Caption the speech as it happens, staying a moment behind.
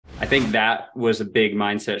think that was a big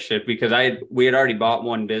mindset shift because we had already bought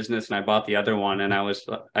one business and I bought the other one. And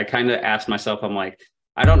I kind of asked myself, I'm like,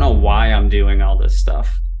 I don't know why I'm doing all this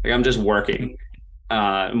stuff. Like I'm just working.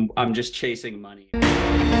 I'm just chasing money.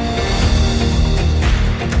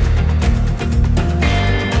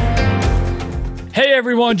 Hey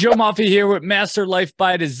everyone, Joe Mafia here with Master Life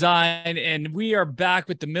by Design, and we are back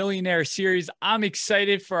with the Millionaire series. I'm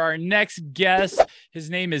excited for our next guest. His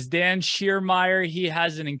name is Dan Schiermeyer. He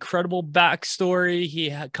has an incredible backstory.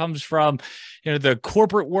 He comes from, the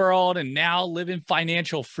corporate world and now living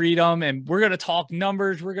financial freedom. And we're going to talk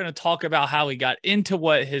numbers. We're going to talk about how he got into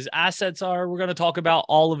what his assets are. We're going to talk about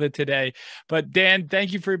all of it today. But Dan,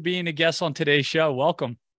 thank you for being a guest on today's show.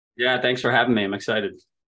 Welcome. Yeah, thanks for having me. I'm excited.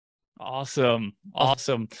 Awesome.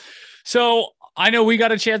 So I know we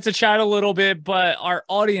got a chance to chat a little bit, but our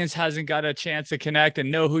audience hasn't got a chance to connect and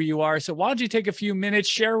know who you are. So why don't you take a few minutes,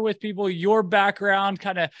 share with people your background,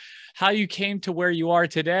 kind of how you came to where you are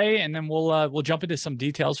today, and then we'll jump into some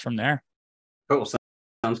details from there. Cool.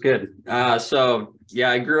 Sounds good. So yeah,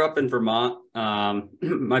 I grew up in Vermont.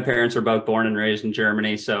 My parents were both born and raised in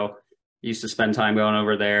Germany, so used to spend time going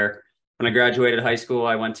over there. When I graduated high school,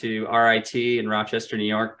 I went to RIT in Rochester, New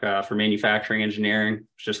York, for manufacturing engineering,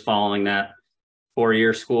 just following that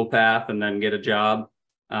 4-year school path and then get a job.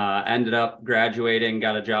 Ended up graduating,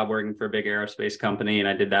 got a job working for a big aerospace company, and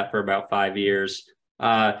I did that for about 5 years.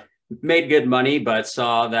 Made good money, but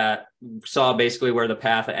saw basically where the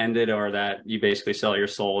path ended, or that you basically sell your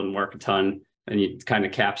soul and work a ton, and you kind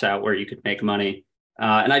of caps out where you could make money.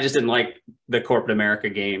 And I just didn't the corporate America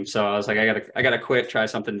game, so I was like, I gotta quit, try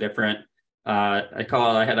something different.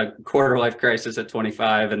 I had a quarter life crisis at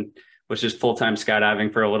 25 and was just full-time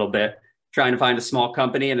skydiving for a little bit, trying to find a small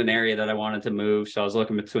company in an area that I wanted to move. So I was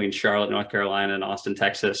looking between Charlotte, North Carolina and Austin,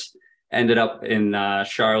 Texas. Ended up in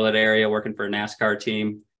Charlotte area working for a NASCAR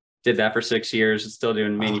team. Did that for 6 years. Still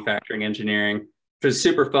doing manufacturing engineering, which was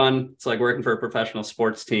super fun. It's like working for a professional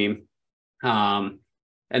sports team. And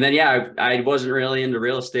then, yeah, I wasn't really into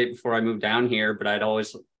real estate before I moved down here, but I'd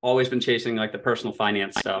always been chasing the personal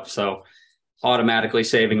finance stuff. So automatically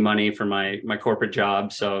saving money for my corporate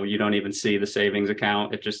job. So you don't even see the savings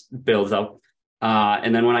account. It just builds up.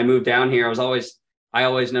 And then when I moved down here, I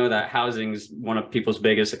always know that housing is one of people's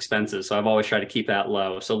biggest expenses. So I've always tried to keep that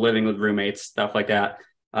low. So living with roommates, stuff like that.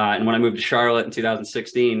 And when I moved to Charlotte in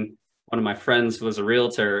 2016, one of my friends was a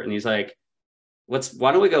realtor and he's like,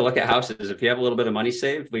 why don't we go look at houses? If you have a little bit of money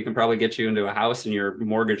saved, we can probably get you into a house and your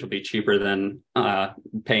mortgage will be cheaper than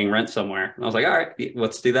paying rent somewhere. And I was like, all right,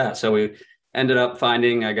 let's do that. So we ended up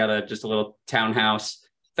finding, I got just a little townhouse,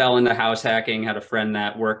 fell into house hacking, had a friend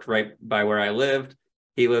that worked right by where I lived.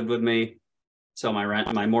 He lived with me. So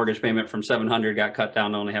my mortgage payment from $700 got cut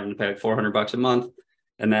down to only having to pay $400 a month.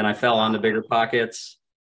 And then I fell onto bigger pockets,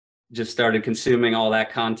 just started consuming all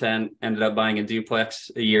that content, ended up buying a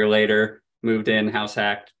duplex a year later, moved in, house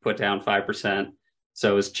hacked, put down 5%.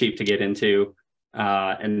 So it was cheap to get into.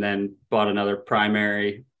 And then bought another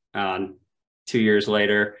primary 2 years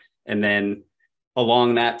later. And then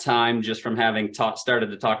along that time, just from having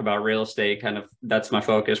started to talk about real estate, kind of that's my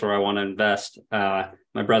focus where I want to invest.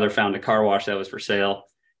 My brother found a car wash that was for sale.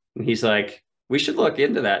 And he's like, we should look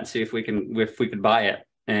into that and see if we could buy it.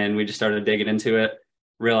 And we just started digging into it,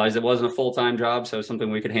 realized it wasn't a full-time job. So it was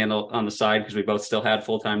something we could handle on the side because we both still had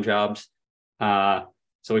full-time jobs.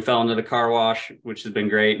 So we fell into the car wash, which has been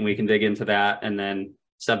great. And we can dig into that. And then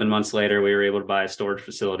 7 months later, we were able to buy a storage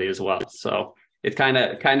facility as well. So it kind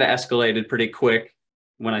of escalated pretty quick.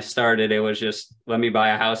 When I started, it was just let me buy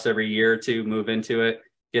a house every year or two, move into it,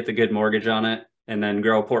 get the good mortgage on it, and then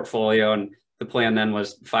grow a portfolio. And the plan then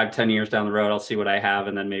was 5-10 years down the road, I'll see what I have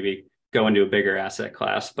and then maybe go into a bigger asset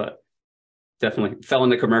class. But definitely fell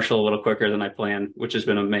into commercial a little quicker than I planned, which has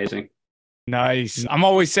been amazing. Nice. I'm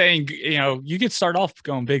always saying, you could start off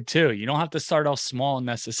going big too. You don't have to start off small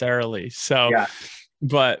necessarily. So, yeah.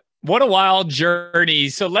 But what a wild journey.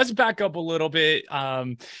 So let's back up a little bit.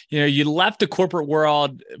 You left the corporate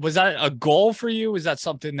world. Was that a goal for you? Was that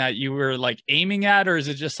something that you were aiming at, or is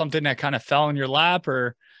it just something that kind of fell in your lap?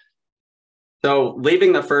 Or so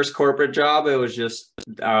leaving the first corporate job, it was just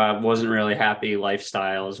wasn't really happy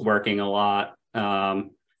lifestyle. I was working a lot.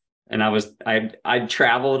 And I'd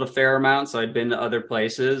traveled a fair amount. So I'd been to other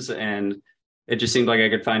places and it just seemed like I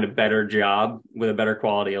could find a better job with a better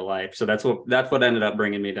quality of life. So that's what ended up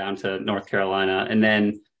bringing me down to North Carolina. And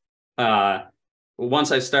then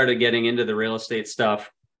once I started getting into the real estate stuff,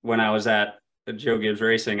 when I was at Joe Gibbs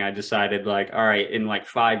Racing, I decided all right, in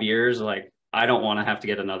 5 years, I don't want to have to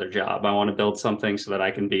get another job. I want to build something so that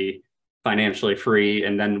I can be financially free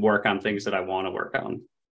and then work on things that I want to work on.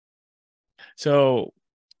 So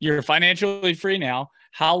you're financially free now.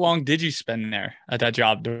 How long did you spend there at that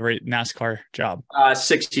job, the NASCAR job?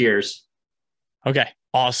 6 years. Okay.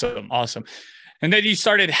 Awesome. Awesome. And then you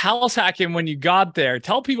started house hacking when you got there.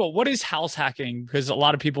 Tell people, what is house hacking? Because a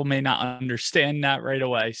lot of people may not understand that right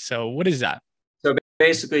away. So what is that? So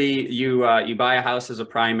basically, you buy a house as a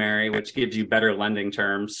primary, which gives you better lending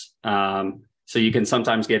terms. So you can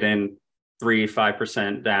sometimes get in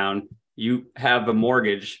 3-5% down. You have a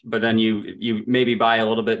mortgage, but then you maybe buy a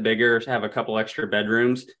little bit bigger, have a couple extra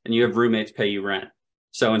bedrooms, and you have roommates pay you rent.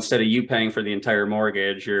 So instead of you paying for the entire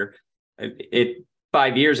mortgage,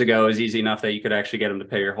 5 years ago is easy enough that you could actually get them to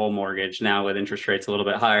pay your whole mortgage. Now with interest rates a little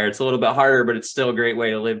bit higher, it's a little bit harder, but it's still a great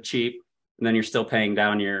way to live cheap. And then you're still paying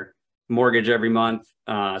down your mortgage every month.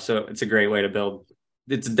 So it's a great way to build.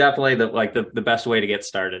 It's definitely the best way to get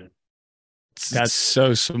started. That's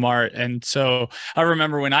so smart. And so I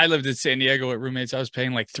remember when I lived in San Diego with roommates, I was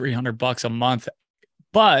paying like $300 a month,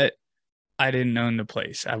 but I didn't own the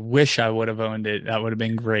place. I wish I would have owned it. That would have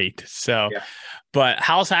been great. So, yeah. But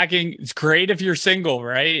house hacking is great if you're single,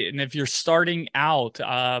 right? And if you're starting out,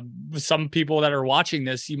 some people that are watching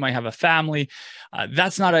this, you might have a family.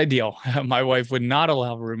 That's not ideal. My wife would not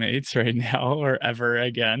allow roommates right now or ever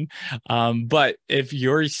again. But if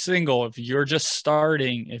you're single, if you're just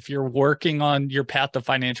starting, if you're working on your path to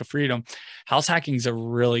financial freedom, house hacking is a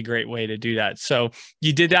really great way to do that. So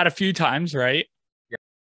you did that a few times, right?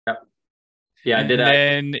 Yeah, I did.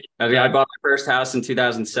 I bought my first house in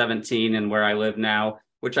 2017, and where I live now,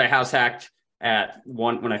 which I house hacked at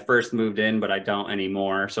one when I first moved in, but I don't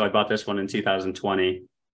anymore. So I bought this one in 2020,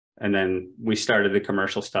 and then we started the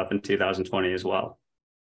commercial stuff in 2020 as well.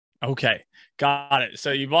 Okay, got it.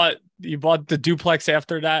 So you bought the duplex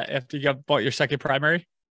after that, after you bought your second primary?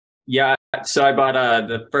 Yeah. So I bought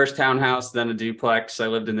the first townhouse, then a duplex. I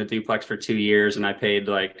lived in the duplex for 2 years, and I paid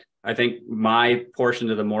I think my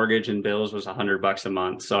portion of the mortgage and bills was $100 a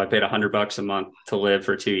month. So I paid $100 a month to live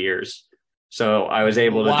for 2 years. So I was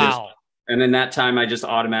able to and in that time, I just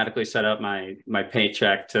automatically set up my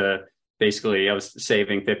paycheck to basically, I was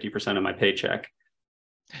saving 50% of my paycheck.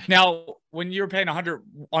 Now, when you were paying 100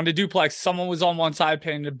 on the duplex, someone was on one side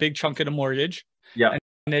paying a big chunk of the mortgage. Yeah.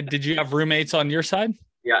 And then did you have roommates on your side?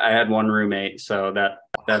 Yeah, I had one roommate. So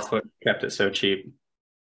that's what kept it so cheap.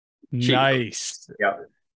 Nice. Yeah.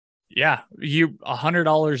 Yeah,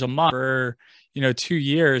 $100 a month for 2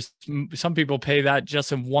 years. Some people pay that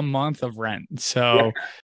just in 1 month of rent. So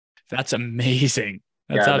that's amazing.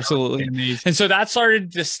 That's absolutely amazing. And so that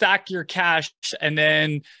started to stack your cash. And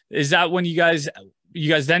then is that when you guys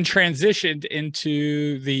then transitioned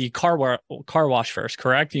into the car wash first,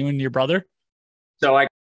 correct? You and your brother? So I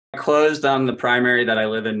closed on the primary that I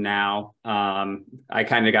live in now. I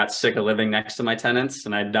kind of got sick of living next to my tenants,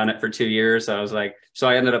 and I'd done it for 2 years. So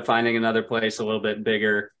I ended up finding another place a little bit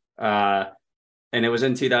bigger. And it was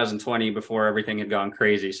in 2020 before everything had gone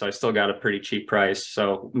crazy. So I still got a pretty cheap price.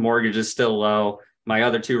 So mortgage is still low. My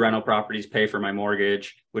other 2 rental properties pay for my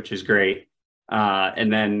mortgage, which is great.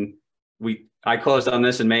 And then I closed on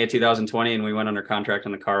this in May of 2020, and we went under contract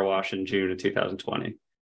on the car wash in June of 2020.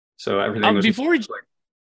 So everything was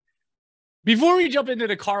Before we jump into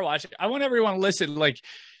the car wash, I want everyone to listen.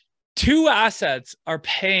 2 assets are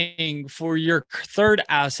paying for your third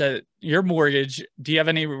asset, your mortgage. Do you have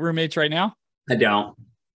any roommates right now? I don't.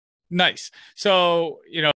 Nice. So,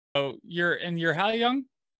 you're how young?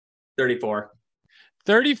 34.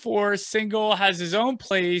 34, single, has his own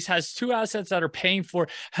place, has 2 assets that are paying for.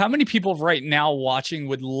 How many people right now watching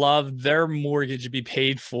would love their mortgage to be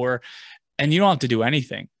paid for and you don't have to do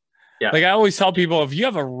anything? Yeah. I always tell people, if you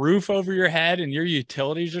have a roof over your head and your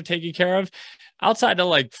utilities are taken care of, outside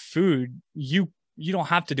of food, you don't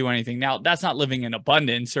have to do anything. Now, that's not living in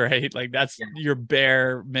abundance, right? That's your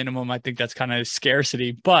bare minimum. I think that's kind of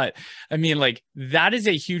scarcity. But I mean, that is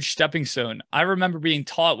a huge stepping stone. I remember being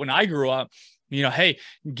taught when I grew up, hey,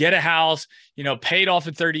 get a house, pay it off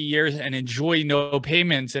in 30 years and enjoy no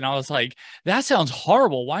payments. And I was like, that sounds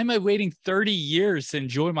horrible. Why am I waiting 30 years to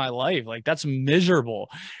enjoy my life? That's miserable.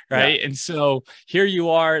 Right. Yeah. And so here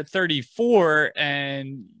you are 34,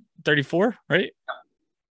 right?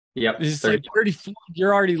 Yep. It's 34.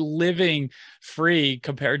 You're already living free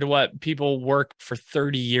compared to what people work for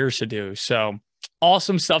 30 years to do. So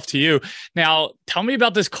awesome stuff to you. Now, tell me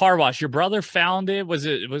about this car wash. Your brother found it. Was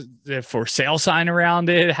it for sale sign around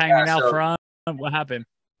it, hanging out front? What happened?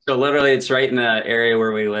 So literally, it's right in the area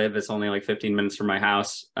where we live. It's only 15 minutes from my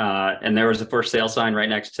house. And there was a for sale sign right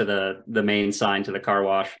next to the main sign to the car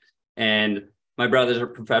wash. And my brother's a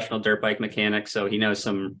professional dirt bike mechanic, so he knows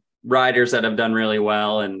some riders that have done really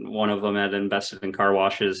well. And one of them had invested in car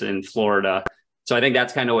washes in Florida. So I think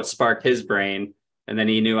that's kind of what sparked his brain. And then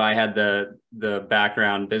he knew I had the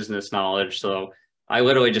background business knowledge. So I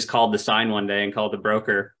literally just called the sign one day and called the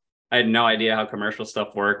broker. I had no idea how commercial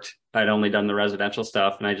stuff worked. I'd only done the residential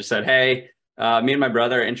stuff. And I just said, hey, me and my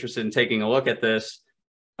brother are interested in taking a look at this.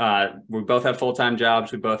 We both have full-time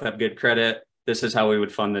jobs. We both have good credit. This is how we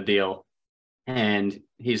would fund the deal. And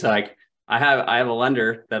he's like, I have a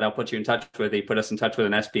lender that I'll put you in touch with. He put us in touch with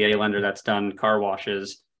an SBA lender that's done car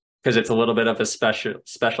washes because it's a little bit of a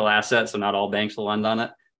special asset. So not all banks will lend on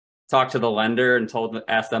it. Talked to the lender and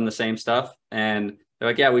asked them the same stuff. And they're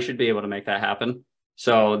like, yeah, we should be able to make that happen.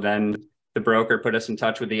 So then the broker put us in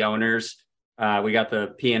touch with the owners. We got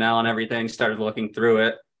the P&L and everything, started looking through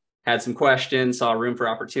it, had some questions, saw room for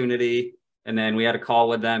opportunity. And then we had a call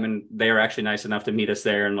with them, and they were actually nice enough to meet us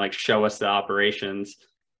there and like show us the operations,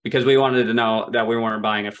 because we wanted to know that we weren't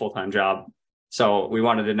buying a full-time job. So we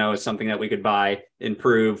wanted to know it's something that we could buy,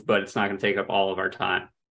 improve, but it's not going to take up all of our time.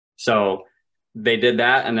 So they did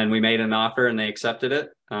that, and then we made an offer and they accepted it.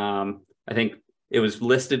 I think it was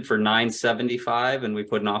listed for $975 and we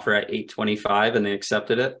put an offer at $825 and they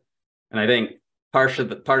accepted it. And I think part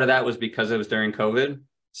of that was because it was during COVID.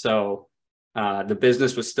 So the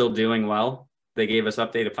business was still doing well. They gave us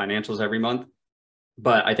updated financials every month,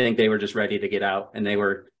 but I think they were just ready to get out, and they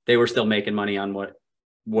were still making money on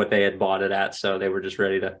what they had bought it at. So they were just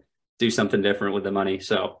ready to do something different with the money.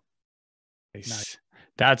 So nice.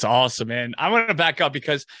 That's awesome, man. I want to back up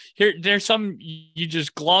because there's some you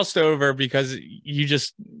just glossed over because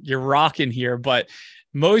you're rocking here. But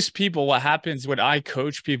most people, what happens when I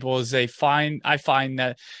coach people is I find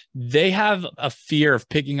that they have a fear of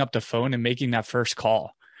picking up the phone and making that first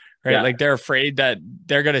call, right? Yeah. Like they're afraid that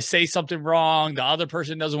they're going to say something wrong. The other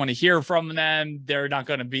person doesn't want to hear from them. They're not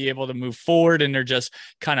going to be able to move forward, and they're just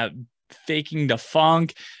kind of faking the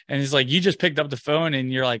funk. And it's like, you just picked up the phone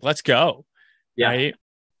and you're like, let's go. Yeah. Right.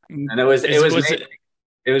 And it was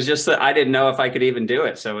just that I didn't know if I could even do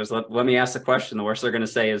it. So it was, let me ask the question. The worst they're going to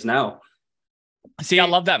say is no. See, I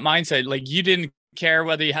love that mindset. Like, you didn't care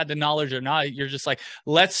whether you had the knowledge or not. You're just like,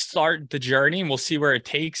 let's start the journey and we'll see where it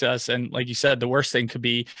takes us. And like you said, the worst thing could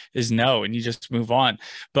be is no, and you just move on.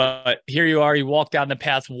 But here you are, you walk down the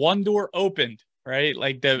path, one door opened, right?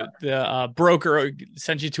 Like the broker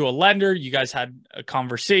sent you to a lender. You guys had a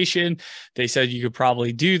conversation. They said you could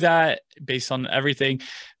probably do that based on everything.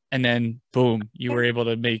 And then boom, you were able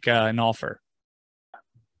to make an offer.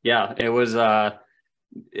 Yeah, it was a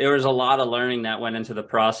lot of learning that went into the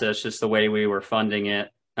process, just the way we were funding it.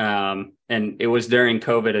 And it was during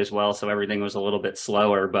COVID as well. So everything was a little bit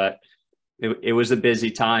slower, but it was a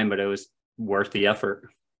busy time, but it was worth the effort.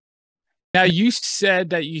 Now, you said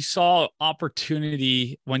that you saw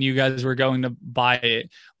opportunity when you guys were going to buy it.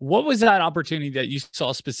 What was that opportunity that you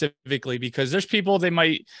saw specifically? Because there's people, they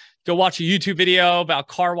might go watch a YouTube video about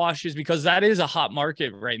car washes, because that is a hot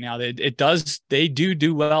market right now. They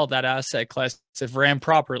do well, that asset class, if ran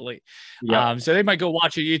properly. Yeah. So they might go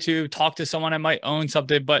watch a YouTube, talk to someone that might own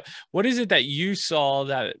something. But what is it that you saw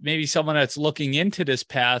that maybe someone that's looking into this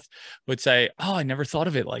path would say, oh, I never thought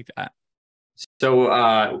of it like that?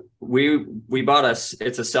 So we bought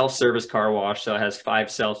it's a self-service car wash. So it has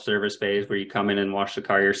 5 self-service bays where you come in and wash the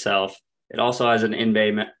car yourself. It also has an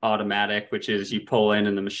in-bay automatic, which is you pull in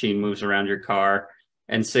and the machine moves around your car,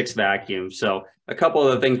 and 6 vacuums. So a couple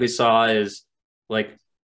of the things we saw is like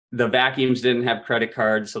the vacuums didn't have credit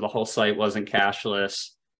cards, so the whole site wasn't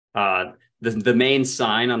cashless. The main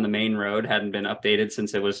sign on the main road hadn't been updated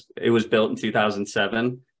since it was built in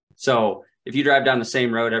 2007. So if you drive down the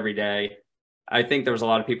same road every day, I think there was a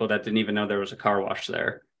lot of people that didn't even know there was a car wash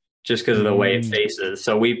there just because of the way it faces.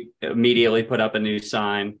 So we immediately put up a new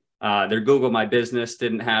sign. Their Google My Business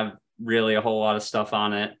didn't have really a whole lot of stuff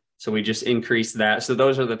on it. So we just increased that. So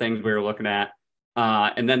those are the things we were looking at.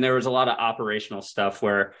 And then there was a lot of operational stuff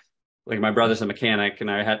where, like, my brother's a mechanic and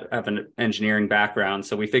I have an engineering background.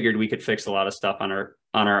 So we figured we could fix a lot of stuff on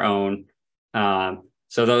our own.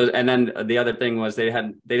 So those, and then the other thing was they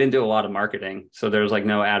didn't do a lot of marketing. So there was like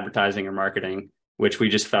no advertising or marketing, which we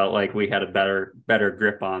just felt like we had a better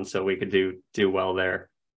grip on, so we could do well there.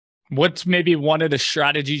 What's maybe one of the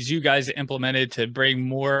strategies you guys implemented to bring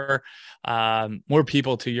more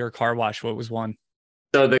people to your car wash? What was one?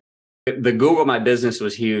 So the Google My Business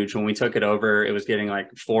was huge. When we took it over, it was getting like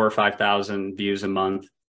 4,000 or 5,000 views a month.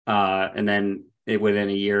 And then within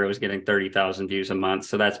a year, it was getting 30,000 views a month.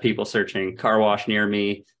 So that's people searching car wash near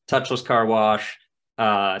me, touchless car wash,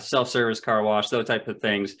 self-service car wash, those type of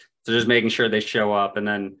things. So just making sure they show up, and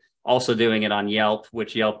then also doing it on Yelp,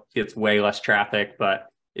 which Yelp gets way less traffic. But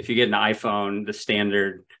if you get an iPhone, the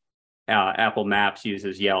standard Apple Maps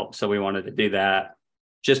uses Yelp. So we wanted to do that.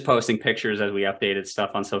 Just posting pictures as we updated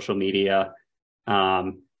stuff on social media.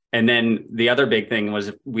 And then the other big thing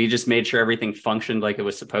was we just made sure everything functioned like it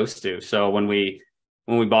was supposed to. So when we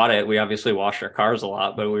bought it, we obviously washed our cars a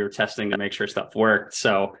lot, but we were testing to make sure stuff worked.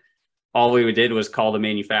 So all we did was call the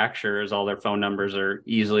manufacturers. All their phone numbers are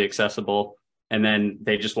easily accessible. And then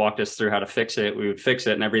they just walked us through how to fix it. We would fix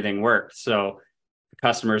it and everything worked. So the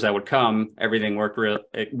customers that would come, everything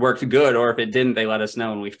it worked good. Or if it didn't, they let us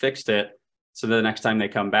know and we fixed it. So the next time they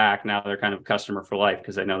come back, now they're kind of a customer for life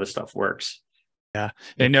because they know this stuff works. Yeah.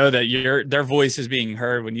 They know that their voice is being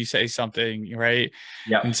heard when you say something, right?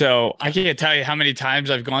 Yeah. And so I can't tell you how many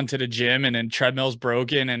times I've gone to the gym and then treadmill's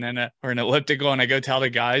broken and then or an elliptical, and I go tell the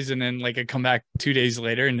guys, and then like I come back 2 days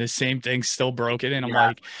later and the same thing's still broken. And I'm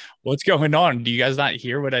like, what's going on? Do you guys not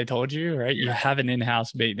hear what I told you? Right. You have an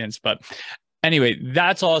in-house maintenance. But anyway,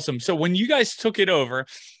 that's awesome. So when you guys took it over,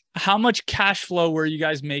 how much cash flow were you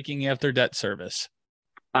guys making after debt service?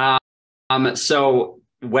 So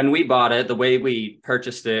when we bought it, the way we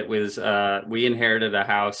purchased it was we inherited a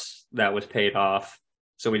house that was paid off.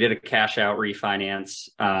 So we did a cash out refinance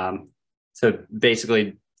to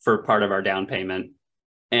basically for part of our down payment.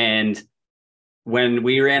 And when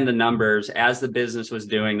we ran the numbers, as the business was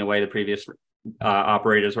doing the way the previous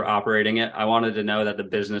operators were operating it, I wanted to know that the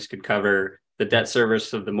business could cover the debt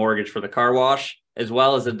service of the mortgage for the car wash, as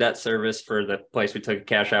well as the debt service for the place we took a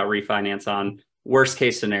cash out refinance on, worst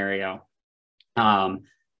case scenario.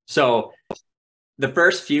 So the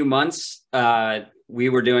first few months, we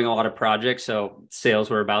were doing a lot of projects, so sales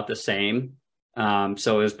were about the same.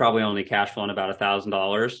 So it was probably only cash flowing about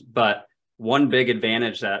 $1,000. But one big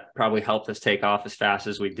advantage that probably helped us take off as fast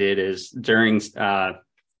as we did is during the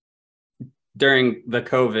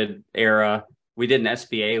COVID era, we did an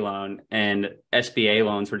SBA loan, and SBA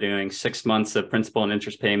loans were doing 6 months of principal and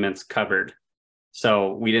interest payments covered.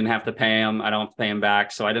 So we didn't have to pay them. I don't have to pay them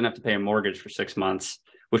back. So I didn't have to pay a mortgage for 6 months,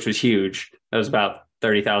 which was huge. That was about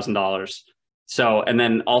 $30,000. So, and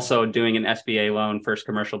then also doing an SBA loan, first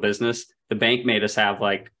commercial business, the bank made us have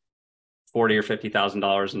like $40,000 or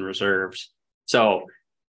 $50,000 in reserves. So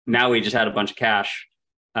now we just had a bunch of cash,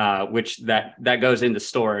 which that goes into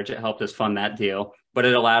storage. It helped us fund that deal, but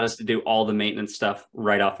it allowed us to do all the maintenance stuff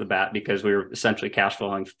right off the bat because we were essentially cash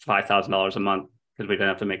flowing $5,000 a month because we didn't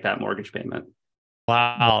have to make that mortgage payment.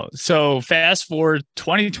 Wow. So fast forward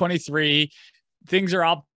 2023, things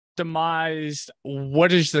are optimized.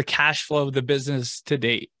 What is the cash flow of the business to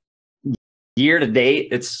date? Year to date,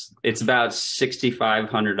 it's about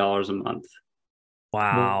 $6,500 a month.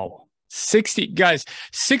 Wow.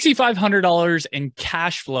 $6,500 in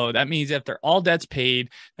cash flow. That means after all debts paid,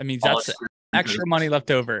 that means that's extra money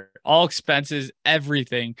left over, all expenses,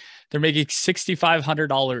 everything. They're making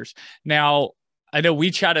 $6,500. Now, I know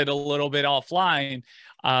we chatted a little bit offline.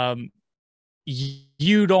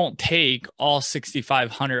 You don't take all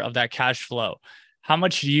 6,500 of that cash flow. How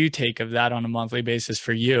much do you take of that on a monthly basis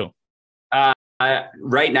for you?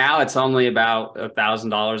 Right now, it's only about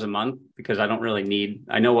 $1,000 a month because I don't really need,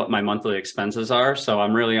 I know what my monthly expenses are. So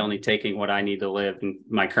I'm really only taking what I need to live in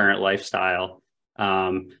my current lifestyle.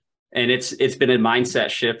 And it's been a mindset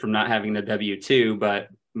shift from not having the W-2, but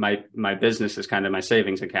my business is kind of my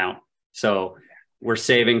savings account. So we're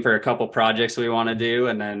saving for a couple projects we want to do.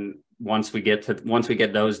 And then once we get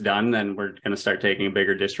those done, then we're going to start taking a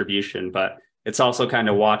bigger distribution. But it's also kind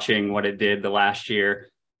of watching what it did the last year.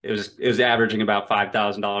 It was averaging about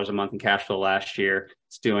 $5,000 a month in cash flow last year.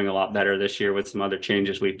 It's doing a lot better this year with some other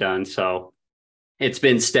changes we've done. So it's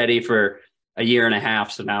been steady for a year and a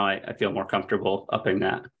half. So now I feel more comfortable upping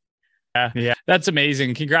that. Yeah, that's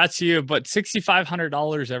amazing. Congrats to you. But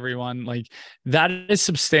 $6,500, everyone, like that is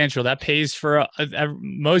substantial. That pays for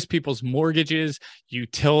most people's mortgages,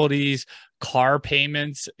 utilities, car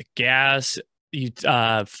payments, gas,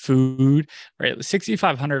 food, right?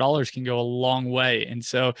 $6,500 can go a long way. And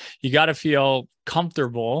so you got to feel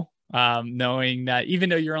comfortable knowing that even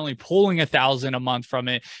though you're only pulling $1,000 a month from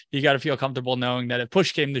it, you got to feel comfortable knowing that if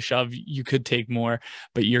push came to shove, you could take more,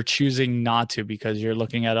 but you're choosing not to because you're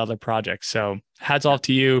looking at other projects. So hats off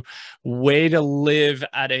to you. Way to live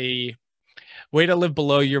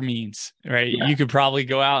below your means, right? Yeah. You could probably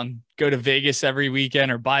go out and go to Vegas every weekend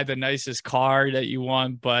or buy the nicest car that you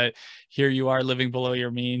want, but here you are living below your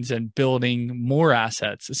means and building more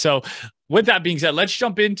assets. So with that being said, let's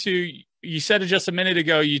jump into, you said it just a minute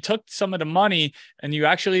ago, you took some of the money and you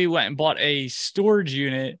actually went and bought a storage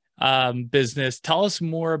unit business. Tell us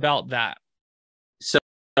more about that. So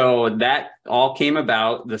that all came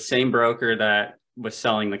about the same broker that was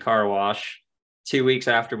selling the car wash. 2 weeks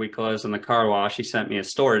after we closed on the car wash, he sent me a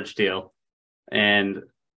storage deal. And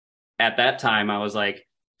at that time I was like,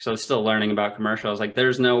 So I was still learning about commercial. I was like,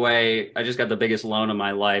 there's no way. I just got the biggest loan of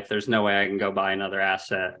my life. There's no way I can go buy another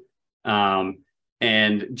asset.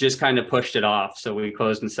 And just kind of pushed it off. So we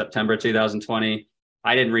closed in September 2020.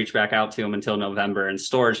 I didn't reach back out to him until November, and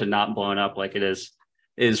storage had not blown up like it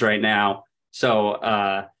is right now.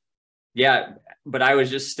 So yeah, but I was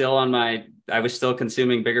just still I was still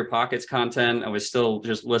consuming Bigger Pockets content. I was still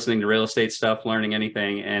just listening to real estate stuff, learning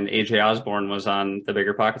anything. And AJ Osborne was on the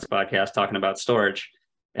Bigger Pockets podcast talking about storage.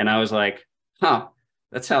 And I was like, huh,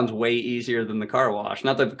 that sounds way easier than the car wash.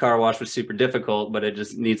 Not that the car wash was super difficult, but it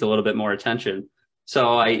just needs a little bit more attention.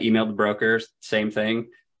 So I emailed the brokers, same thing.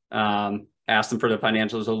 Asked them for the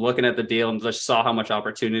financials. I was looking at the deal and just saw how much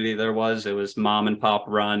opportunity there was. It was mom and pop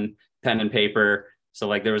run, pen and paper. So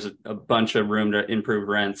like there was a bunch of room to improve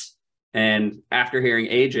rents. And after hearing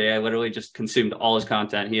AJ, I literally just consumed all his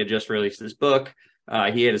content. He had just released his book.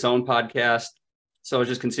 He had his own podcast. So I was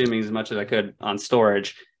just consuming as much as I could on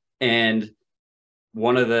storage. And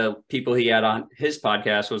one of the people he had on his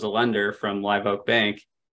podcast was a lender from Live Oak Bank.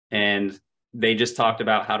 And they just talked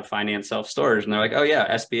about how to finance self-storage. And they're like, oh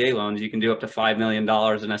yeah, SBA loans. You can do up to $5 million in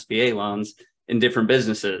SBA loans in different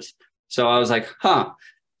businesses. So I was like, huh.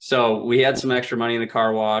 So we had some extra money in the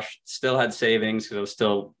car wash, still had savings because I was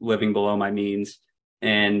still living below my means.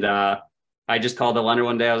 And I just called the lender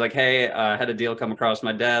one day. I was like, hey, I had a deal come across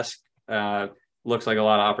my desk. Looks like a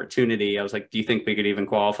lot of opportunity. I was like, do you think we could even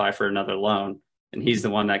qualify for another loan? And he's the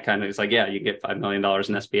one that kind of is like, yeah, you get $5 million in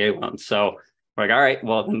SBA loans. So we're like, all right,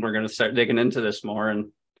 well, then we're going to start digging into this more. And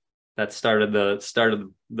that started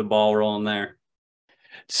the ball rolling there.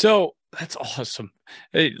 So that's awesome.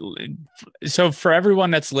 So for everyone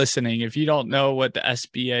that's listening, if you don't know what the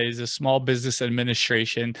SBA is, a Small Business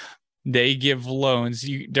Administration, they give loans.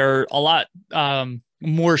 They're a lot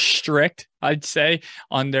more strict, I'd say,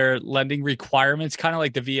 on their lending requirements, kind of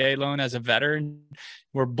like the VA loan. As a veteran,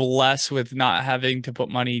 we're blessed with not having to put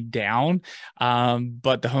money down,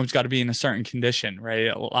 but the home's got to be in a certain condition, right?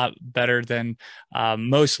 A lot better than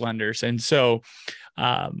most lenders. And so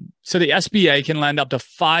the SBA can lend up to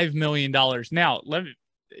 $5 million. Now,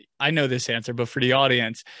 I know this answer, but for the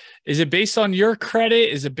audience, is it based on your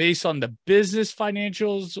credit? Is it based on the business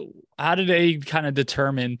financials? How do they kind of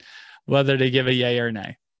determine whether they give a yay or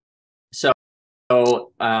nay? So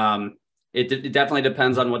it definitely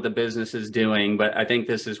depends on what the business is doing, but I think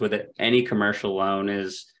this is with any commercial loan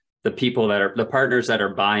is the partners that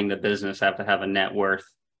are buying the business have to have a net worth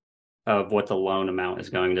of what the loan amount is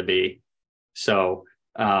going to be. So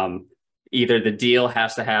either the deal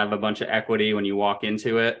has to have a bunch of equity when you walk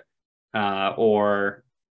into it, or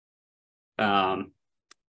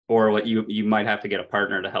what you might have to get a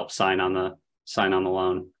partner to help sign on the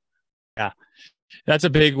loan. Yeah. That's a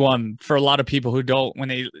big one for a lot of people who don't,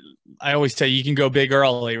 I always say you can go big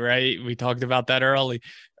early, right? We talked about that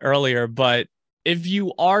earlier, but if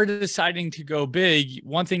you are deciding to go big,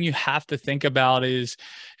 one thing you have to think about is,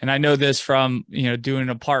 and I know this from, doing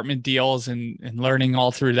apartment deals and learning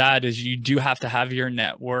all through that, is you do have to have your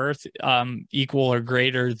net worth equal or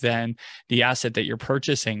greater than the asset that you're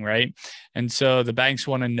purchasing, right? And so the banks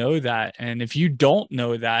want to know that. And if you don't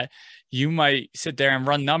know that, you might sit there and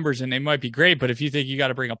run numbers and they might be great. But if you think you got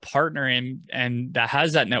to bring a partner in and that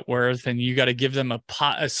has that net worth and you got to give them a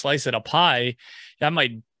slice of the pie, that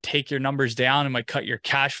might take your numbers down and might cut your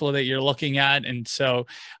cash flow that you're looking at. And so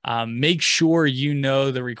make sure you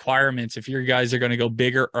know the requirements if your guys are going to go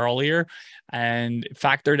bigger earlier, and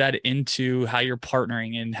factor that into how you're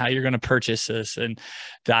partnering and how you're going to purchase this and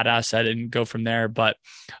that asset and go from there. But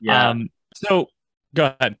yeah. So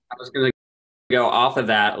go ahead. I was going to go off of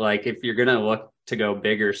that. Like if you're going to look to go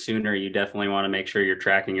bigger sooner, you definitely want to make sure you're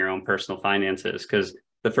tracking your own personal finances, because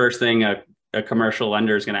the first thing a commercial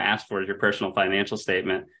lender is going to ask for is your personal financial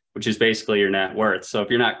statement, which is basically your net worth. So if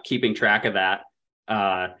you're not keeping track of that,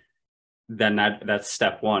 then that's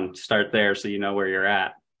step one. Start there so you know where you're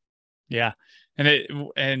at. Yeah.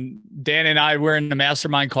 And Dan and I, we're in the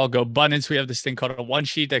mastermind called Go Abundance. We have this thing called a one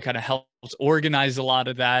sheet that kind of helps organize a lot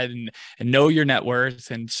of that and know your net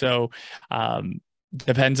worth. And so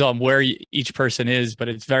depends on where each person is, but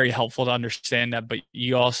it's very helpful to understand that. But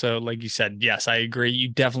you also, like you said, yes, I agree. You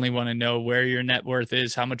definitely want to know where your net worth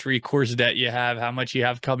is, how much recourse debt you have, how much you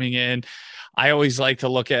have coming in. I always like to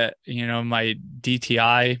look at, my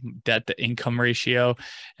DTI, debt to income ratio.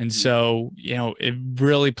 And so, it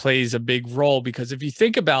really plays a big role, because if you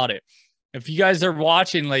think about it, if you guys are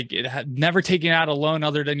watching, like never taking out a loan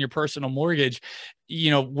other than your personal mortgage,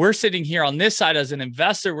 we're sitting here on this side as an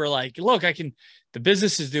investor. We're like, look, the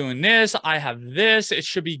business is doing this. I have this. It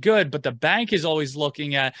should be good. But the bank is always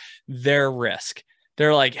looking at their risk.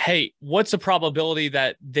 they're like, hey, what's the probability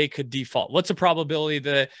that they could default? What's the probability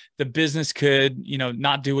that the business could,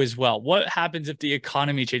 not do as well? What happens if the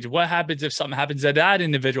economy changes? What happens if something happens to that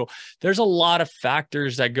individual? There's a lot of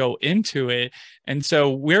factors that go into it. And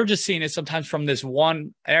so we're just seeing it sometimes from this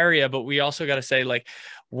one area, but we also got to say, like,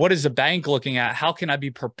 what is the bank looking at? How can I be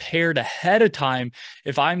prepared ahead of time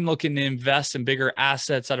if I'm looking to invest in bigger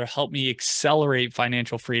assets that'll help me accelerate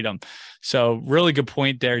financial freedom? So really good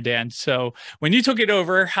point there, Dan. So when you took it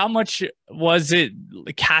over, how much was it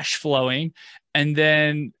cash flowing? And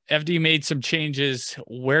then after you made some changes,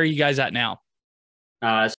 where are you guys at now?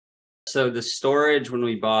 So the storage, when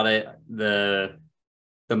we bought it, the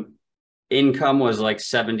income was like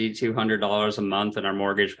 $7,200 a month, and our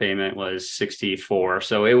mortgage payment was $64.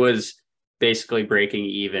 So it was basically breaking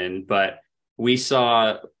even. But we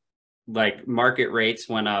saw like market rates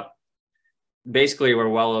went up. Basically, we're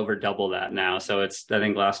well over double that now. So I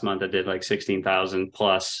think last month I did like 16,000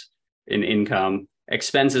 plus in income.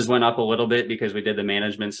 Expenses went up a little bit because we did the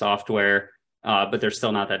management software, but they're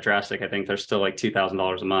still not that drastic. I think they're still like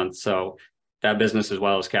 $2,000 a month. So that business as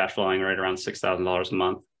well is cash flowing right around $6,000 a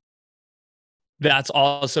month. That's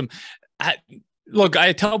awesome. Look,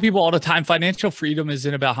 I tell people all the time, financial freedom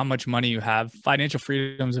isn't about how much money you have. Financial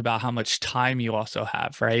freedom is about how much time you also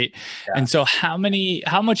have, right? Yeah. And so how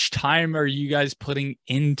much time are you guys putting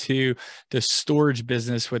into the storage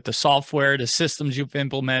business with the software, the systems you've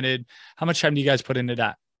implemented? How much time do you guys put into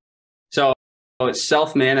that? So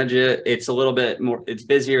self-manage it. It's a little bit more, it's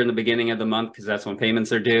busier in the beginning of the month because that's when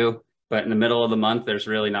payments are due. But in the middle of the month, there's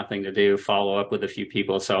really nothing to do. Follow up with a few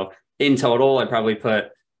people. So in total, I probably put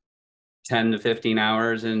 10 to 15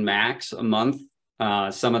 hours in max a month.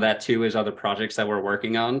 Some of that too is other projects that we're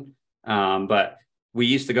working on. But we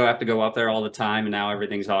used to have to go up there all the time, and now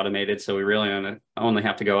everything's automated. So we really only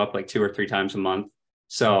have to go up like 2 or 3 times a month.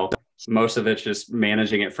 So most of it's just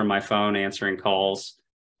managing it from my phone, answering calls.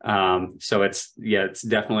 So it's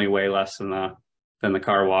definitely way less than the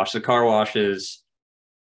car wash. The car wash is,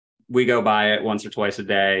 we go by it once or twice a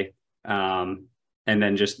day. And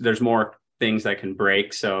then just there's more things that can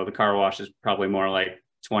break. So the car wash is probably more like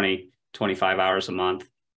 20, 25 hours a month,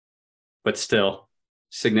 but still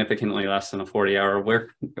significantly less than a 40-hour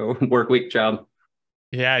work week job.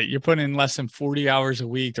 Yeah, you're putting in less than 40 hours a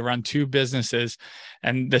week to run 2 businesses.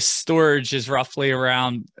 And the storage is roughly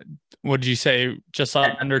around, what did you say, just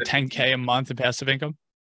under 10K a month in passive income?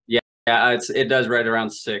 Yeah, it does right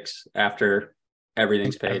around 6 after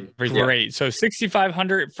everything's paid. Great. Yeah. So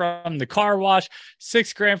 6,500 from the car wash,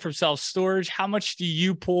 $6,000 from self-storage. How much do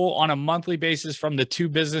you pull on a monthly basis from the 2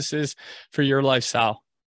 businesses for your lifestyle?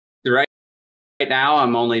 Right now,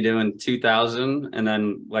 I'm only doing 2,000, and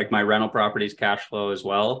then like my rental properties cash flow as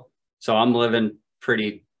well. So I'm living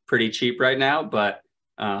pretty cheap right now, but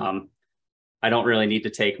I don't really need to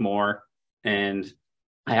take more, and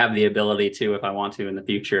I have the ability to if I want to in the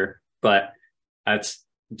future. But that's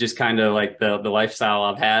just kind of like the lifestyle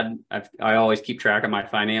I've had. I always keep track of my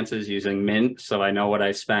finances using Mint, so I know what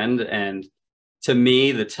I spend. And to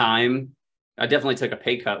me, the time, I definitely took a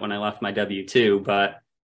pay cut when I left my W-2, but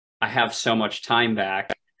I have so much time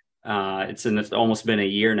back. It's almost been a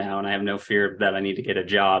year now, and I have no fear that I need to get a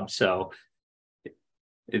job. So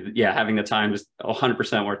having the time is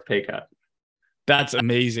 100% worth the pay cut. That's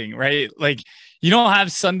amazing, right? Like, you don't have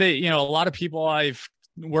Sunday, a lot of people I've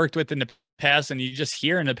worked with in the past, and you just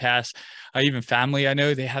hear in the past, even family I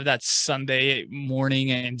know, they have that Sunday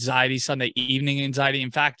morning anxiety, Sunday evening anxiety. In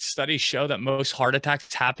fact, studies show that most heart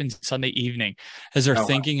attacks happen Sunday evening as they're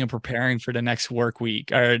thinking and preparing for the next work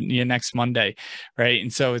week or next Monday, right?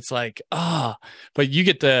 And so it's like, but you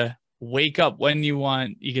get to wake up when you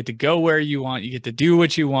want, you get to go where you want, you get to do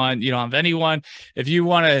what you want. You don't have anyone. If you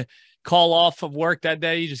want to call off of work that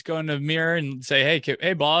day, you just go in the mirror and say,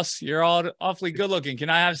 hey boss, you're all awfully good looking, can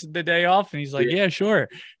I have the day off? And he's like, yeah, sure.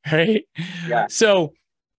 Right. Yeah. So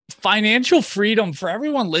financial freedom, for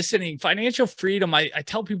everyone listening, financial freedom, I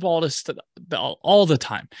tell people all the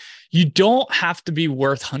time, you don't have to be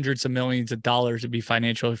worth hundreds of millions of dollars to be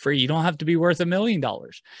financially free. You don't have to be worth $1 million.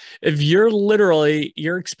 If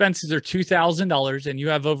your expenses are $2,000 and you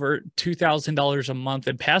have over $2,000 a month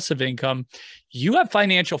in passive income, you have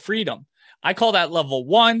financial freedom. I call that level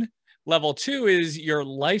 1. Level 2 is your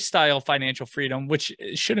lifestyle financial freedom, which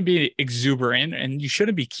shouldn't be exuberant, and you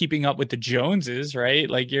shouldn't be keeping up with the Joneses, right?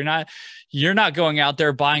 Like you're not going out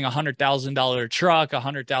there buying $100,000 truck,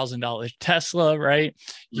 $100,000 Tesla, right?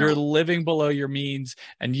 No. You're living below your means,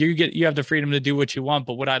 and you have the freedom to do what you want.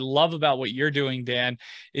 But what I love about what you're doing, Dan,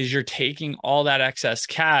 is you're taking all that excess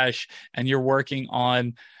cash and you're working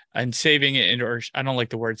on and saving it, or I don't like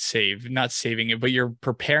the word save, not saving it, but you're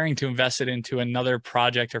preparing to invest it into another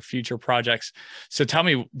project or future projects. So tell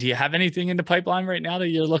me, do you have anything in the pipeline right now that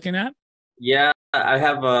you're looking at? Yeah, I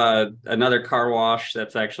have another car wash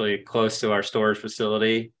that's actually close to our storage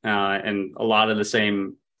facility, and a lot of the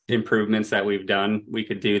same improvements that we've done we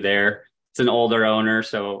could do there. It's an older owner,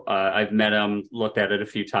 so I've met him, looked at it a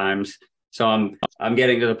few times. So I'm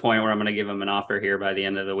getting to the point where I'm going to give him an offer here by the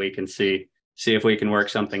end of the week and see if we can work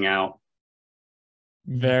something out.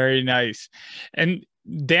 Very nice. And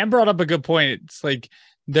Dan brought up a good point. It's like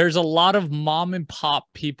there's a lot of mom and pop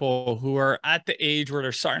people who are at the age where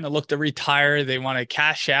they're starting to look to retire. They want to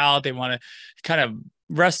cash out. They want to kind of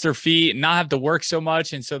rest their feet and not have to work so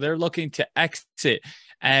much. And so they're looking to exit.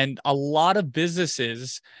 And a lot of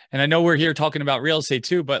businesses, and I know we're here talking about real estate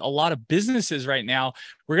too, but a lot of businesses right now,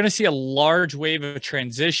 we're going to see a large wave of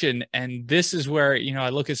transition. And this is where, I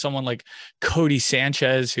look at someone like Cody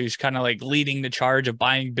Sanchez, who's kind of like leading the charge of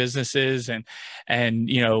buying businesses and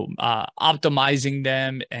optimizing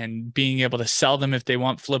them and being able to sell them if they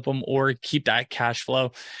want, flip them, or keep that cash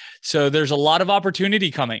flow. So there's a lot of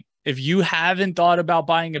opportunity coming. If you haven't thought about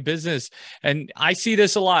buying a business, and I see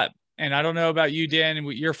this a lot, and I don't know about you, Dan, and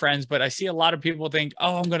with your friends, but I see a lot of people think,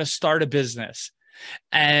 oh, I'm going to start a business.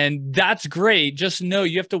 And that's great. Just know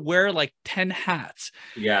you have to wear like 10 hats.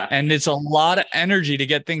 Yeah. And it's a lot of energy to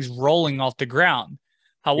get things rolling off the ground.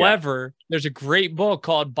 However, there's a great book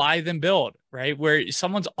called Buy Then Build, right? Where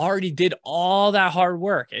someone's already did all that hard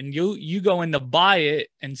work and you go in to buy it.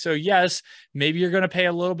 And so, yes, maybe you're going to pay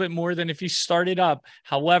a little bit more than if you started up.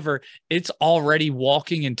 However, it's already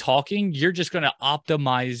walking and talking. You're just going to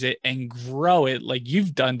optimize it and grow it like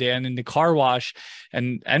you've done, Dan, in the car wash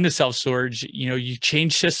and the self-storage. You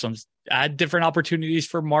change systems, add different opportunities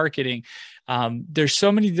for marketing. There's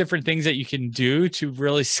so many different things that you can do to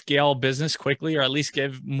really scale business quickly, or at least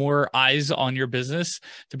give more eyes on your business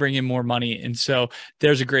to bring in more money. And so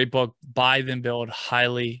there's a great book, Buy Then Build.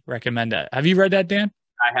 Highly recommend that. Have you read that, Dan?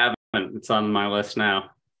 I haven't. It's on my list now.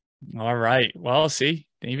 All right. Well, see,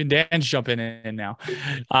 even Dan's jumping in now.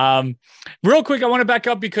 Real quick, I want to back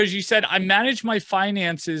up because you said I manage my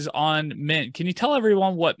finances on Mint. Can you tell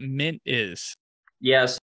everyone what Mint is?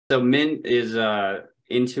 Yes. So Mint is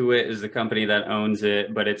Intuit is the company that owns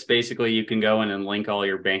it, but it's basically you can go in and link all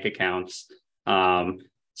your bank accounts.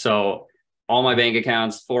 So all my bank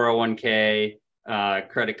accounts, 401k,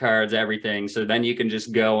 credit cards, everything. So then you can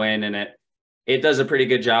just go in and it does a pretty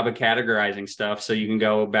good job of categorizing stuff. So you can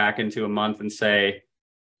go back into a month and say,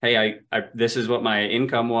 hey, I this is what my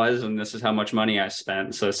income was, and this is how much money I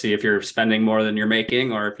spent. So see if you're spending more than you're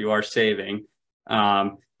making or if you are saving.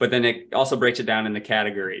 But then it also breaks it down into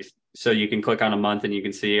categories. So you can click on a month and you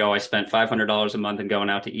can see, oh, I spent $500 a month and going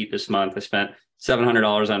out to eat this month. I spent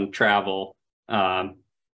 $700 on travel. So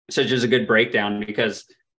it's just a good breakdown because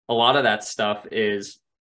a lot of that stuff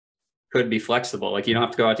could be flexible. Like you don't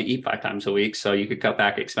have to go out to eat 5 times a week. So you could cut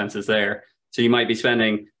back expenses there. So you might be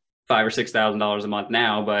spending $5,000 or $6,000 a month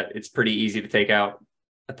now, but it's pretty easy to take out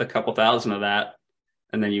a couple thousand of that.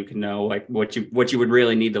 And then you can know like what you would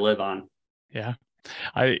really need to live on. Yeah.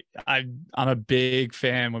 I'm a big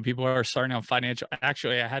fan when people are starting on financial.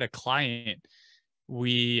 Actually, I had a client.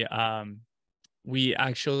 He's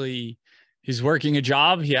working a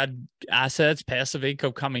job. He had assets, passive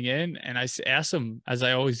income coming in. And I asked him, as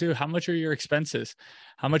I always do, how much are your expenses?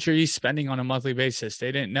 How much are you spending on a monthly basis?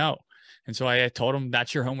 They didn't know. And so I told him,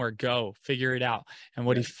 that's your homework. Go figure it out. And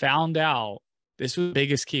what he found out, this was the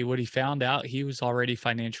biggest key. What he found out, he was already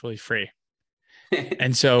financially free.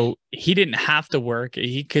 And so he didn't have to work.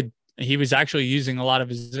 He was actually using a lot of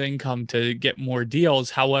his income to get more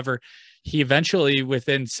deals. However, he eventually,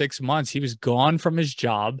 within 6 months, he was gone from his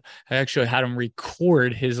job. I actually had him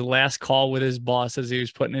record his last call with his boss as he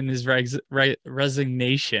was putting in his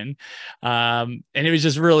resignation. And it was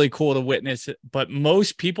just really cool to witness it. But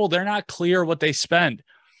most people, they're not clear what they spend.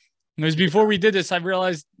 It was before we did this, I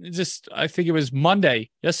realized I think it was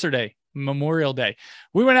yesterday, Memorial Day.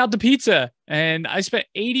 We went out to pizza and I spent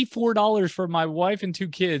 $84 for my wife and 2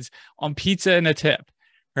 kids on pizza and a tip,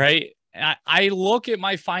 right? I look at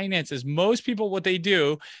my finances. Most people, what they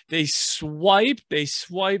do, they swipe,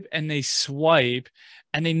 and they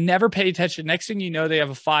never pay attention. Next thing you know, they have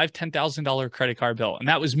a $5,000, $10,000 credit card bill. And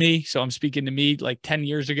that was me. So I'm speaking to me like 10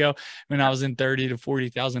 years ago when I was in $30,000 to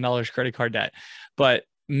 $40,000 credit card debt. But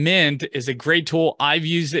Mint is a great tool. I've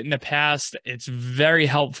used it in the past. It's very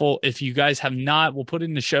helpful. If you guys have not, we'll put it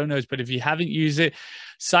in the show notes, but if you haven't used it,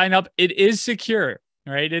 sign up. It is secure,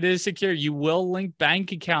 right? It is secure. You will link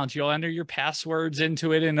bank accounts. You'll enter your passwords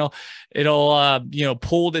into it and it'll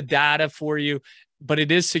pull the data for you. but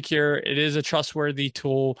it is secure. It is a trustworthy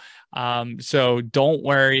tool. So don't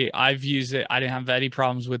worry. I've used it. I didn't have any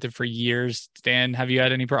problems with it for years. Dan, have you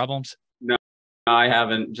had any problems? No, I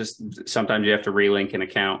haven't. Just sometimes you have to relink an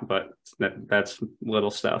account, but that's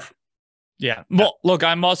little stuff. Yeah. Well, look,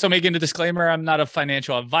 I'm also making a disclaimer. I'm not a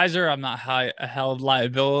financial advisor. I'm not held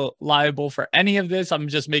liable for any of this. I'm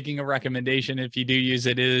just making a recommendation. If you do use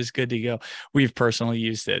it, it is good to go. We've personally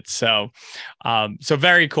used it. So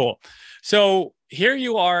very cool. So here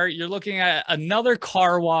you are, you're looking at another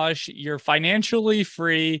car wash. You're financially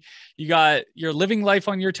free. You're living life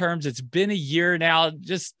on your terms. It's been a year now.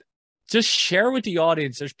 Just share with the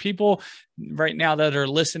audience. There's people right now that are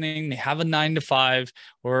listening. They have a 9-to-5,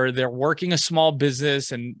 or they're working a small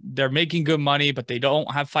business and they're making good money, but they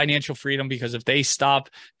don't have financial freedom because if they stop,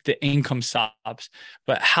 the income stops.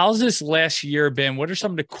 But how's this last year been? What are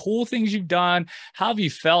some of the cool things you've done? How have you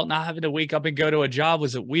felt not having to wake up and go to a job?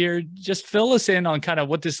 Was it weird? Just fill us in on kind of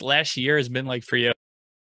what this last year has been like for you.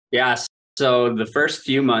 Yeah. So the first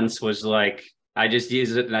few months was like, I just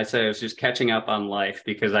used it and I said I was just catching up on life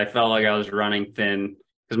because I felt like I was running thin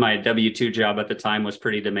because my W-2 job at the time was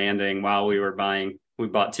pretty demanding while we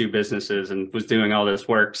bought 2 businesses and was doing all this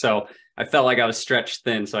work. So I felt like I was stretched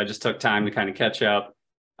thin. So I just took time to kind of catch up,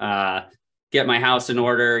 get my house in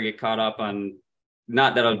order, get caught up on,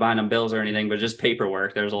 not that I was behind on bills or anything, but just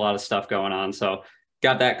paperwork. There was a lot of stuff going on. So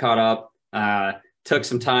got that caught up. Took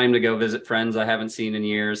some time to go visit friends I haven't seen in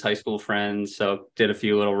years, high school friends. So did a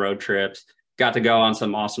few little road trips. Got to go on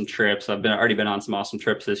some awesome trips. I've already been on some awesome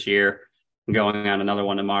trips this year. I'm going on another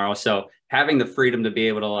one tomorrow. So having the freedom to be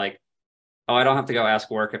able to like, oh, I don't have to go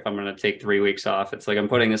ask work if I'm going to take 3 weeks off. It's like I'm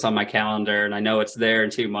putting this on my calendar and I know it's there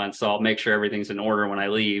in 2 months. So I'll make sure everything's in order when I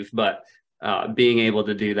leave. But being able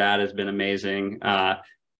to do that has been amazing.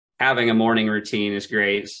 Having a morning routine is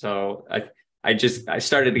great. So I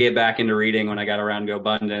started to get back into reading when I got around to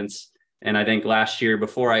abundance. And I think last year,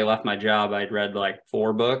 before I left my job, I'd read like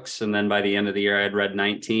 4 books. And then by the end of the year, I had read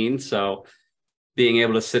 19. So being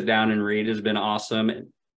able to sit down and read has been awesome. And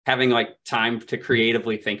having like time to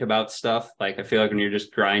creatively think about stuff. Like I feel like when you're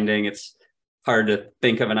just grinding, it's hard to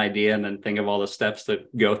think of an idea and then think of all the steps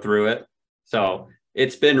that go through it. So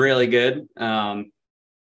it's been really good. The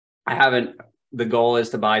goal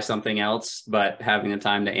is to buy something else, but having the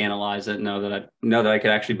time to analyze it, know that I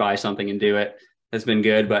could actually buy something and do it has been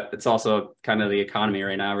good. But it's also kind of the economy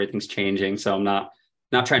right now. Everything's changing. So I'm not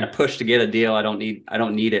trying to push to get a deal. I don't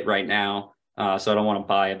need it right now. So I don't want to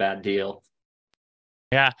buy a bad deal.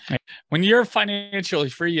 Yeah. When you're financially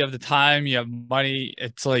free, you have the time, you have money.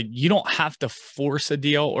 It's like, you don't have to force a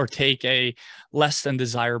deal or take a less than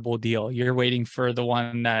desirable deal. You're waiting for the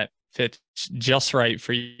one that fits just right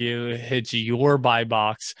for you, hits your buy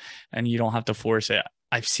box, and you don't have to force it.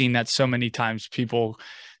 I've seen that so many times. People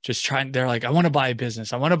they're like, I want to buy a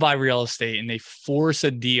business, I want to buy real estate, and they force a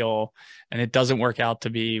deal and it doesn't work out to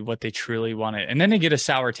be what they truly wanted. And then they get a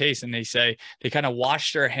sour taste and they kind of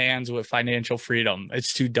wash their hands with financial freedom.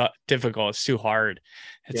 It's too difficult. It's too hard.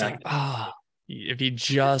 It's like, if you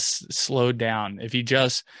just slowed down, if you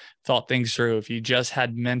just thought things through, if you just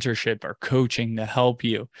had mentorship or coaching to help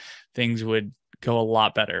you, things would go a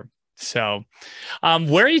lot better. So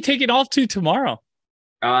where are you taking off to tomorrow?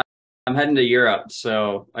 I'm heading to Europe.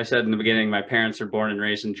 So I said in the beginning, my parents are born and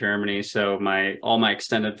raised in Germany. So all my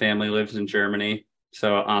extended family lives in Germany.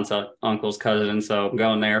 So aunts, uncles, cousins. So I'm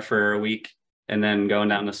going there for a week and then going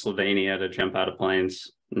down to Slovenia to jump out of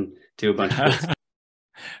planes and do a bunch of stuff.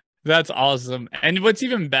 That's awesome. And what's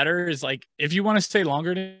even better is like, if you want to stay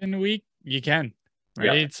longer than a week, you can, right?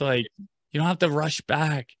 Yeah. It's like, you don't have to rush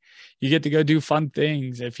back. You get to go do fun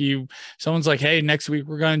things. Someone's like, hey, next week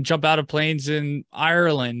we're going to jump out of planes in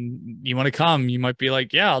Ireland. You want to come? You might be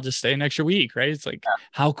like, yeah, I'll just stay an extra week, right? It's like,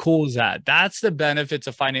 how cool is that? That's the benefits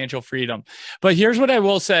of financial freedom. But here's what I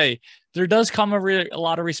will say. There does come a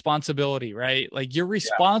lot of responsibility, right? Like you're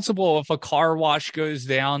responsible if a car wash goes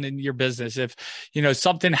down in your business. If,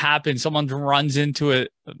 something happens, someone runs into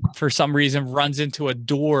it for some reason, runs into a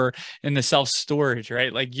door in the self-storage,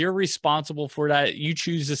 right? Like you're responsible for that. You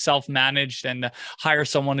choose to self-manage and to hire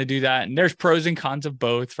someone to do that. And there's pros and cons of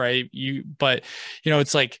both, right?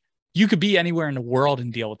 It's like you could be anywhere in the world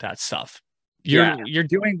and deal with that stuff. You're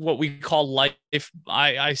doing what we call life.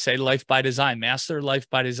 I say life by design, master life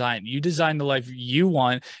by design. You design the life you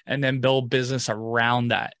want and then build business around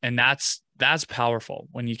that. And that's powerful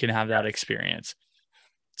when you can have that experience.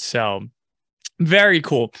 So very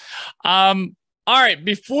cool. All right.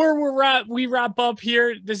 Before we wrap up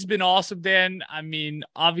here, this has been awesome, Dan. I mean,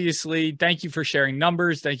 obviously, thank you for sharing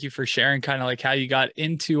numbers. Thank you for sharing kind of like how you got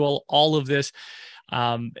into all of this.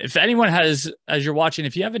 If anyone has, as you're watching,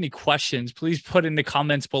 if you have any questions, please put in the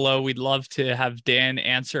comments below. We'd love to have Dan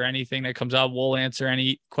answer anything that comes up. We'll answer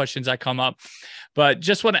any questions that come up. But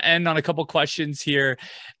just want to end on a couple questions here.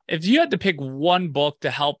 If you had to pick one book to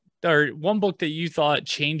help, or one book that you thought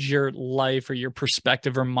changed your life or your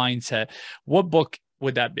perspective or mindset, what book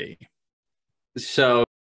would that be? So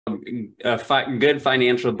a good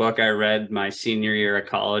financial book I read my senior year of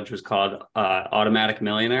college was called Automatic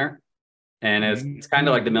Millionaire. And it's kind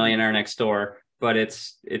of like The Millionaire Next Door, but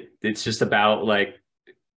it's just about like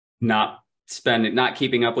not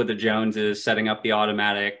keeping up with the Joneses, setting up the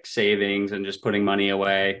automatic savings and just putting money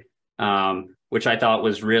away, which I thought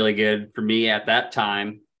was really good for me at that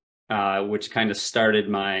time, which kind of started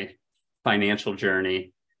my financial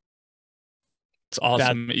journey. It's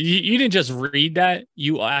awesome. You didn't just read that,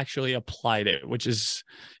 you actually applied it, which is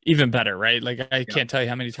even better, right? Like I can't tell you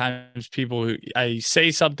how many times people I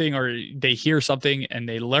say something or they hear something and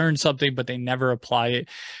they learn something, but they never apply it.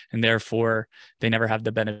 And therefore they never have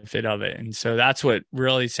the benefit of it. And so that's what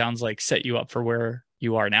really sounds like set you up for where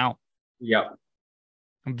you are now. Yep.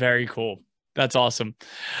 Very cool. That's awesome.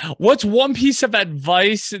 What's one piece of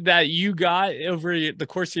advice that you got over the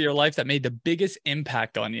course of your life that made the biggest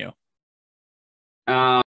impact on you?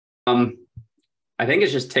 I think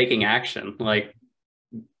it's just taking action. Like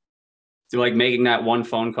making that one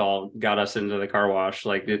phone call got us into the car wash.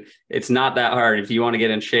 Like it's not that hard. If you want to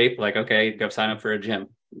get in shape, like, okay, go sign up for a gym.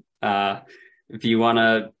 If you want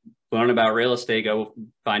to learn about real estate, go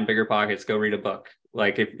find Bigger Pockets, go read a book.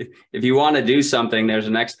 Like if you want to do something, there's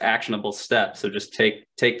a next actionable step. So just take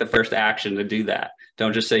the first action to do that.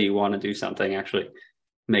 Don't just say you want to do something, actually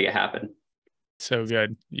make it happen. So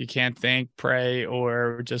good. You can't think, pray,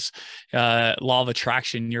 or just law of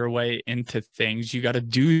attraction your way into things. You got to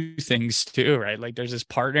do things too, right? Like there's this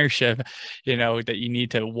partnership, that you need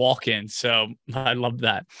to walk in. So I love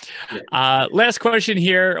that. Yeah. Last question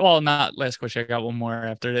here. Well, not last question. I got one more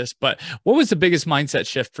after this, but what was the biggest mindset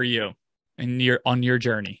shift for you on your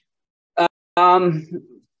journey?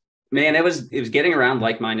 Man, it was getting around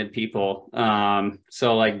like-minded people.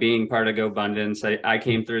 So like being part of GoBundance, I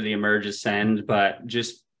came through the Emerge Ascend, but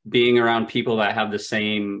just being around people that have the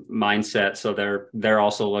same mindset. So they're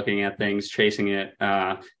also looking at things, chasing it,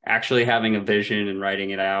 actually having a vision and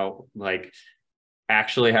writing it out, like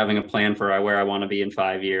actually having a plan for where I want to be in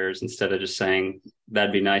 5 years instead of just saying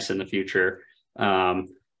that'd be nice in the future.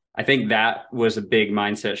 I think that was a big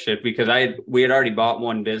mindset shift because we had already bought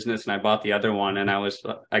one business and I bought the other one. And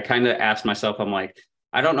I kind of asked myself, I'm like,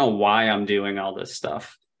 I don't know why I'm doing all this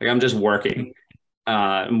stuff. Like I'm just working.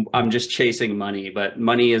 I'm just chasing money, but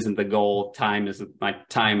money isn't the goal. Freedom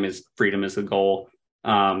is the goal.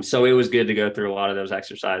 So it was good to go through a lot of those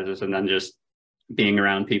exercises and then just being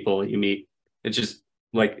around people you meet. It's just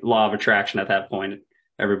like law of attraction at that point.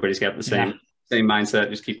 Everybody's got the same mindset.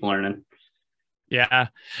 Just keep learning. Yeah.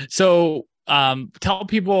 So tell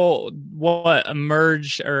people what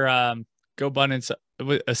Emerge or GoBundance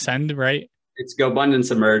Ascend, right? It's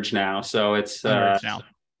GoBundance Emerge now. So it's now.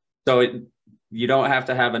 So you don't have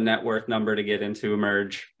to have a net worth number to get into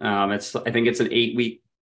Emerge. I think it's an 8-week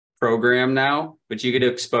program now, but you get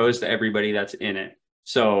exposed to everybody that's in it.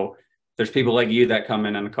 So there's people like you that come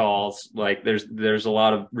in on calls. Like there's a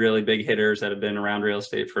lot of really big hitters that have been around real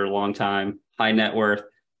estate for a long time, high net worth.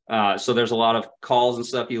 So there's a lot of calls and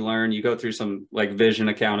stuff you learn. You go through some like vision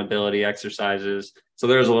accountability exercises. So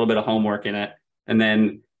there's a little bit of homework in it. And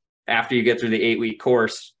then after you get through the 8-week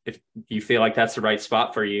course, if you feel like that's the right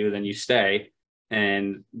spot for you, then you stay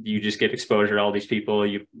and you just get exposure to all these people.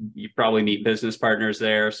 You probably meet business partners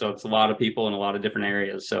there. So it's a lot of people in a lot of different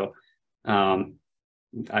areas. So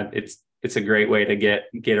it's a great way to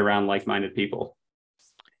get around like-minded people.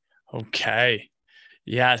 Okay.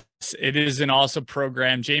 Yes, it is an awesome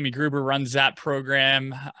program. Jamie Gruber runs that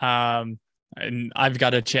program. And I've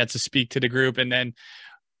got a chance to speak to the group. And then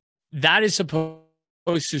that is supposed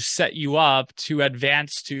to set you up to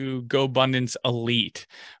advance to GoBundance Elite,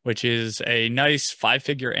 which is a nice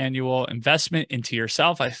 5-figure annual investment into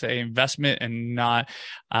yourself. I say investment and not,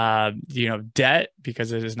 debt,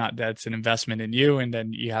 because it is not debt, it's an investment in you. And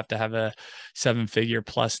then you have to have a 7-figure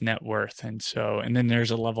plus net worth. And then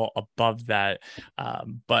there's a level above that.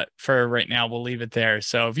 But for right now, we'll leave it there.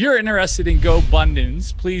 So if you're interested in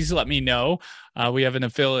GoBundance, please let me know. We have an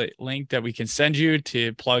affiliate link that we can send you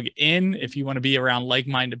to plug in if you want to be around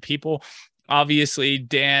like-minded people. Obviously,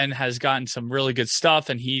 Dan has gotten some really good stuff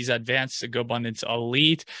and he's advanced to GoBundance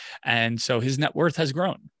Elite. And so his net worth has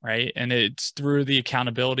grown, right? And it's through the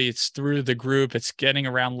accountability, it's through the group, it's getting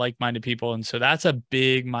around like-minded people. And so that's a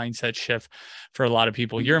big mindset shift for a lot of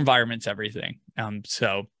people. Your environment's everything.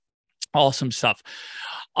 So Awesome stuff.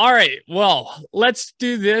 All right. Well, let's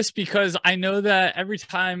do this because I know that every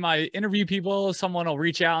time I interview people, someone will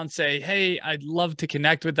reach out and say, hey, I'd love to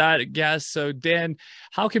connect with that guest. So Dan,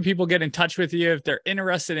 how can people get in touch with you if they're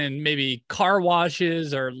interested in maybe car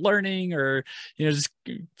washes or learning or, just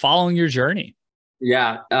following your journey?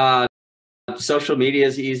 Yeah. Social media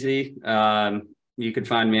is easy. You can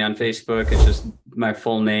find me on Facebook. It's just my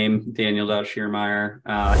full name, Daniel.Schiermeyer.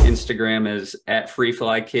 Instagram is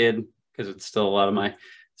 @FreeFlyKid because it's still a lot of my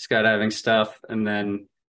skydiving stuff. And then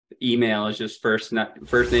email is just first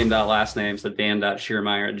name dot last name. So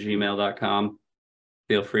dan.schiermeyer@gmail.com.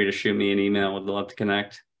 Feel free to shoot me an email. Would love to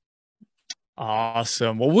connect.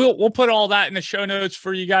 Awesome. Well, we'll put all that in the show notes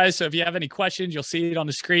for you guys. So if you have any questions, you'll see it on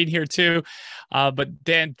the screen here too. But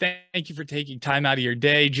Dan, thank you for taking time out of your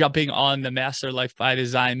day, jumping on the Master Life by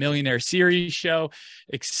Design Millionaire Series show.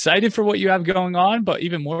 Excited for what you have going on, but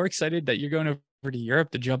even more excited that you're going over to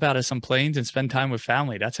Europe to jump out of some planes and spend time with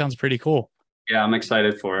family. That sounds pretty cool. Yeah, I'm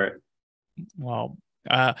excited for it. Well,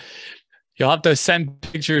 you'll have to send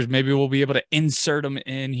pictures. Maybe we'll be able to insert them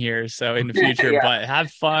in here. So in the future, but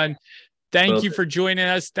have fun. Thank you for joining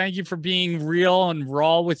us. Thank you for being real and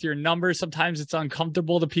raw with your numbers. Sometimes it's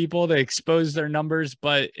uncomfortable to people to expose their numbers,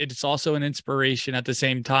 but it's also an inspiration at the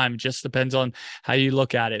same time. It just depends on how you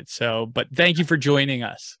look at it. So, but thank you for joining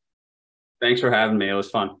us. Thanks for having me. It was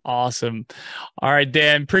fun. Awesome. All right,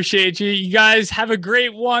 Dan, appreciate you. You guys have a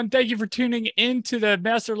great one. Thank you for tuning into the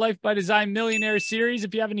Master Life by Design Millionaire Series.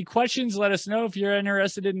 If you have any questions, let us know. If you're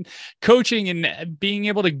interested in coaching and being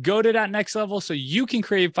able to go to that next level so you can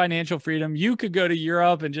create financial freedom, you could go to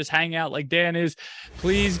Europe and just hang out like Dan is.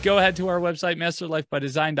 Please go ahead to our website,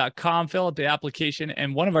 masterlifebydesign.com, fill out the application,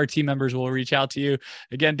 and one of our team members will reach out to you.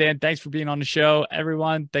 Again, Dan, thanks for being on the show.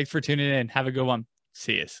 Everyone, thanks for tuning in. Have a good one.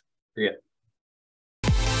 See you. Yeah.